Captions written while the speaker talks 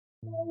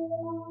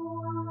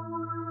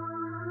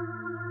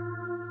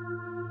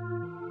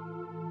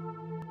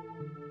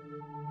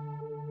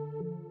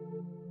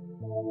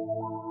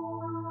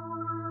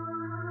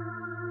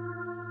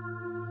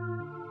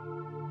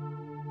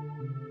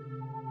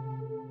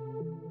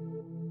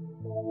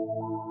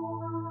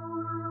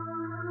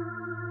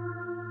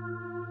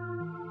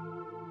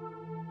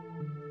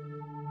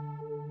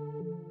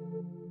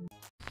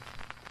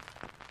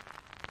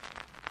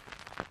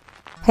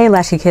Hey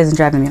Latchkey kids and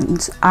driving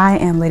mutants, I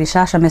am Lady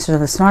Shasha, Mistress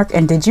of the Snark,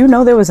 and did you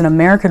know there was an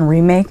American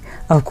remake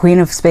of Queen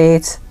of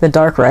Spades, The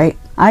Dark Right?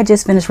 I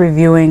just finished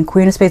reviewing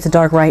Queen of Spades, The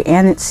Dark Right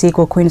and its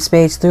sequel, Queen of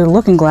Spades Through the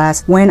Looking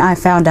Glass, when I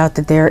found out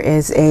that there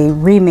is a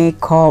remake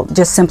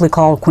just simply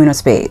called Queen of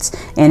Spades,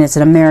 and it's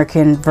an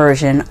American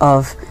version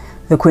of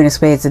the Queen of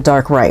Spades, The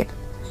Dark Right.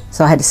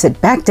 So I had to sit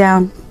back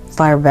down,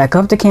 fire back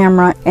up the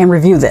camera, and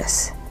review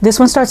this. This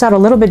one starts out a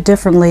little bit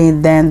differently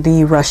than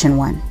the Russian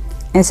one.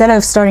 Instead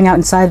of starting out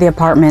inside the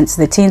apartments,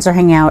 the teens are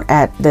hanging out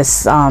at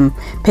this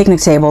picnic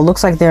table.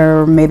 Looks like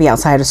they're maybe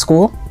outside of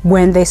school,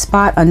 when they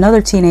spot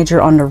another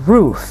teenager on the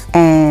roof,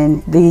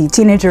 and the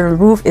teenager on the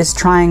roof is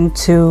trying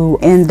to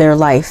end their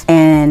life.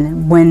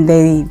 And when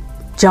they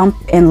jump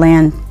and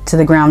land to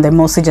the ground, they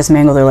mostly just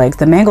mangle their legs.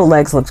 The mangled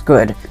legs looked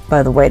good,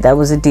 by the way. That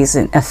was a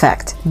decent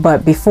effect.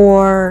 But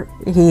before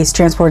he's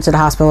transported to the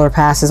hospital or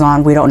passes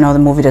on, we don't know, the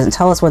movie doesn't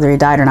tell us whether he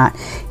died or not,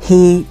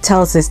 he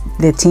tells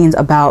the teens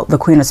about the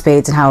Queen of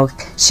Spades and how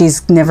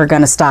she's never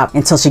gonna stop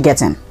until she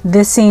gets him.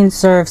 This scene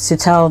serves to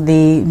tell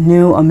the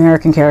new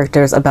American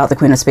characters about the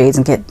Queen of Spades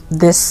and get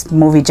this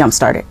movie jump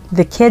started.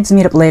 The kids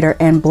meet up later,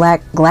 and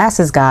Black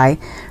Glasses Guy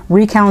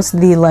recounts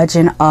the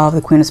legend of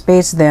the Queen of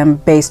Spades to them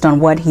based on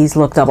what he's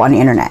looked up on the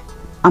internet.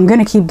 I'm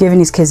gonna keep giving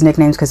these kids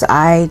nicknames because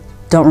I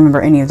don't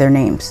remember any of their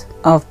names.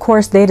 Of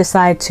course, they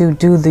decide to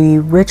do the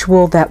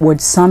ritual that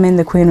would summon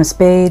the Queen of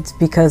Spades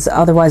because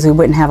otherwise we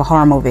wouldn't have a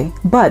horror movie.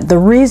 But the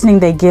reasoning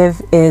they give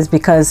is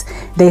because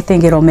they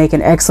think it'll make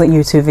an excellent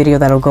YouTube video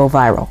that'll go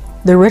viral.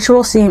 The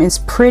ritual scene is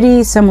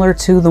pretty similar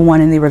to the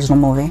one in the original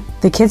movie.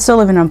 The kids still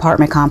live in an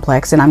apartment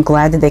complex, and I'm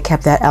glad that they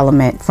kept that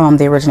element from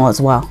the original as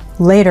well.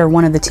 Later,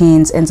 one of the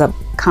teens ends up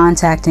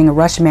contacting a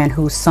Russian man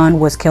whose son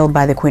was killed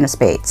by the Queen of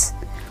Spades,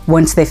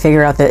 once they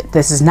figure out that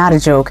this is not a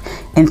joke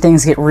and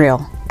things get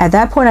real. At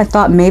that point, I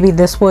thought maybe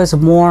this was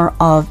more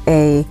of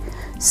a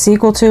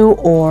sequel to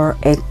or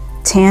a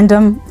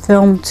tandem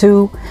film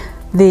to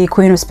the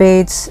Queen of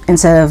Spades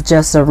instead of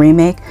just a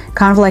remake.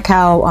 Kind of like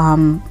how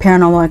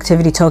Paranormal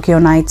Activity Tokyo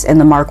Nights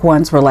and the Mark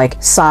ones were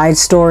like side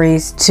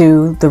stories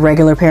to the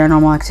regular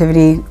Paranormal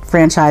Activity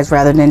franchise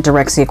rather than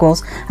direct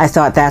sequels. I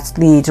thought that's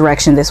the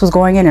direction this was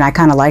going in, and I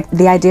kind of liked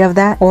the idea of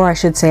that. Or I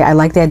should say, I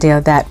like the idea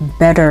of that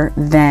better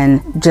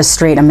than just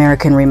straight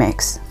American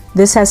remakes.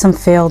 This has some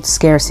failed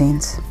scare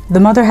scenes. The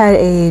mother had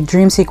a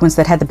dream sequence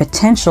that had the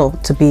potential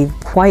to be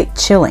quite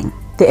chilling.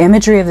 The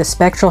imagery of the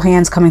spectral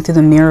hands coming through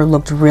the mirror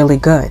looked really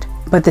good,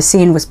 but the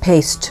scene was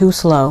paced too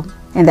slow,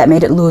 and that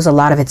made it lose a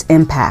lot of its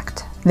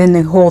impact. Then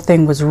the whole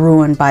thing was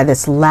ruined by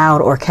this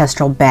loud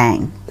orchestral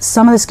bang.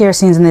 Some of the scare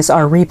scenes in this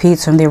are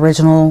repeats from the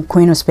original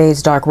Queen of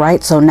Spades Dark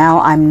Right, so now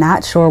I'm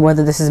not sure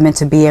whether this is meant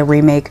to be a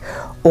remake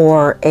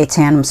or a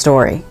tandem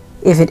story.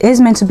 If it is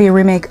meant to be a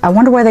remake, I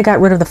wonder why they got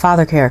rid of the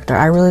father character.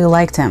 I really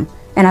liked him.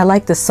 And I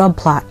like the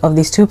subplot of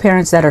these two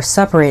parents that are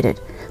separated,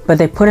 but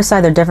they put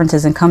aside their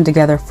differences and come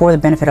together for the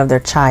benefit of their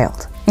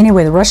child.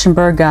 Anyway, the Russian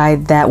bird guy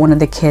that one of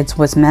the kids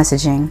was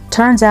messaging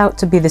turns out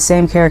to be the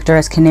same character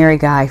as Canary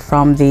Guy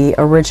from the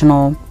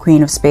original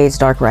Queen of Spades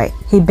Dark Right.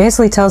 He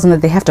basically tells them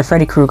that they have to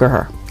Freddy Krueger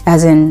her,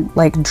 as in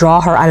like draw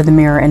her out of the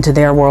mirror into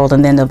their world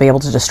and then they'll be able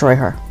to destroy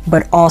her.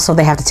 But also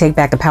they have to take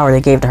back the power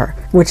they gave to her,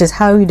 which is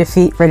how you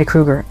defeat Freddy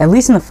Krueger, at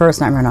least in the first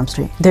Nightmare on Elm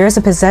Street. There is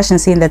a possession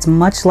scene that's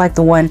much like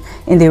the one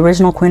in the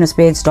original Queen of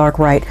Spades Dark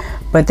Right,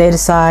 but they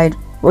decide,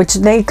 which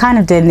they kind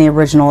of did in the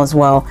original as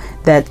well,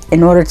 that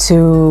in order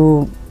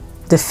to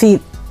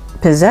defeat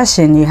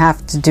possession, you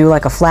have to do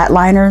like a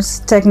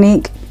flatliners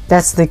technique.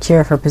 That's the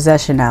cure for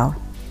possession now,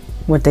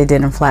 what they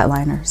did in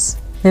Flatliners.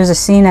 There's a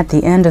scene at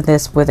the end of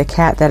this with a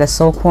cat that is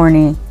so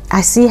corny.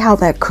 I see how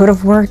that could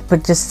have worked,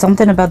 but just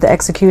something about the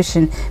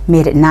execution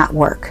made it not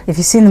work. If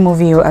you've seen the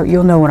movie,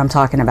 you'll know what I'm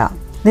talking about.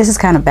 This is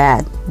kind of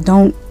bad.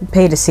 Don't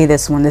pay to see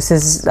this one. This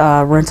is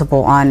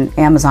rentable on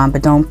Amazon,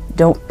 but don't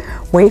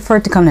wait for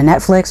it to come to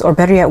Netflix, or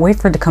better yet, wait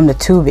for it to come to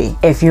Tubi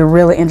if you're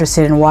really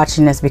interested in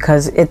watching this,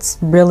 because it's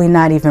really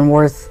not even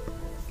worth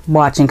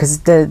watching because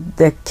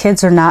the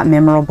kids are not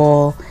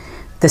memorable.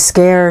 The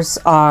scares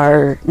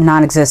are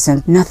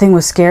non-existent. Nothing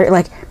was scary.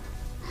 Like,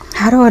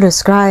 how do I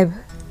describe?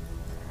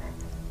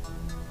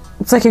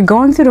 It's like you're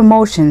going through the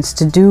motions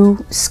to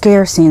do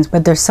scare scenes,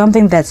 but there's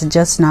something that's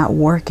just not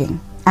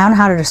working. I don't know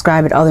how to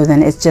describe it other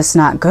than it's just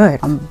not good.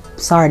 I'm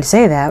sorry to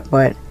say that,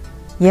 but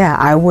yeah,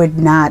 I would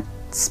not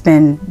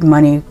spend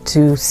money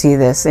to see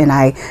this, and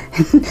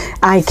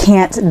I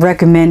can't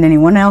recommend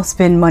anyone else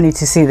spend money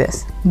to see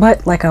this.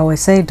 But like I always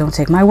say, don't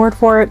take my word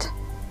for it.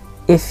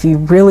 If you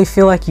really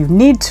feel like you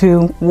need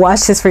to,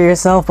 watch this for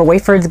yourself, but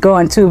wait for it to go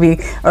on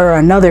Tubi or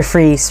another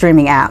free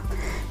streaming app.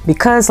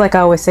 Because, like I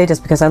always say,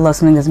 just because I love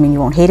something doesn't mean you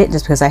won't hate it.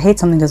 Just because I hate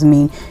something doesn't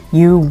mean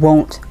you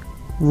won't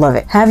love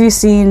it. Have you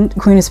seen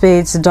Queen of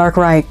Spades, The Dark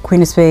Right,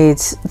 Queen of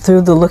Spades,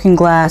 Through the Looking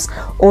Glass,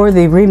 or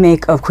the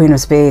remake of Queen of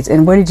Spades?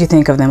 And what did you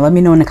think of them? Let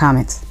me know in the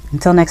comments.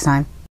 Until next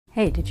time.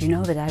 Hey, did you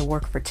know that I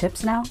work for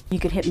tips now? You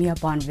could hit me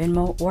up on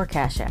Venmo or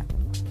Cash App.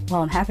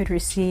 While I'm happy to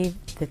receive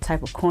the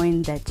type of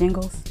coin that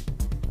jingles,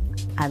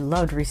 I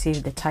love to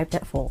receive the type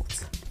that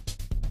folds.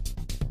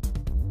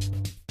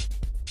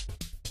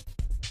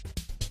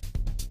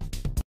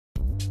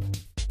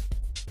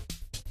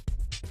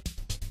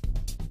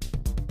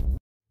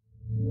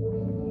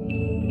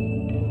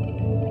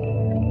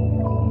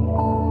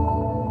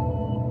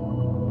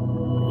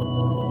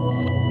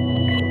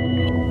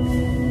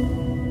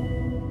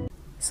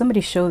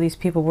 Somebody show these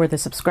people where the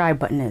subscribe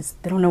button is.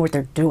 They don't know what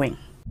they're doing.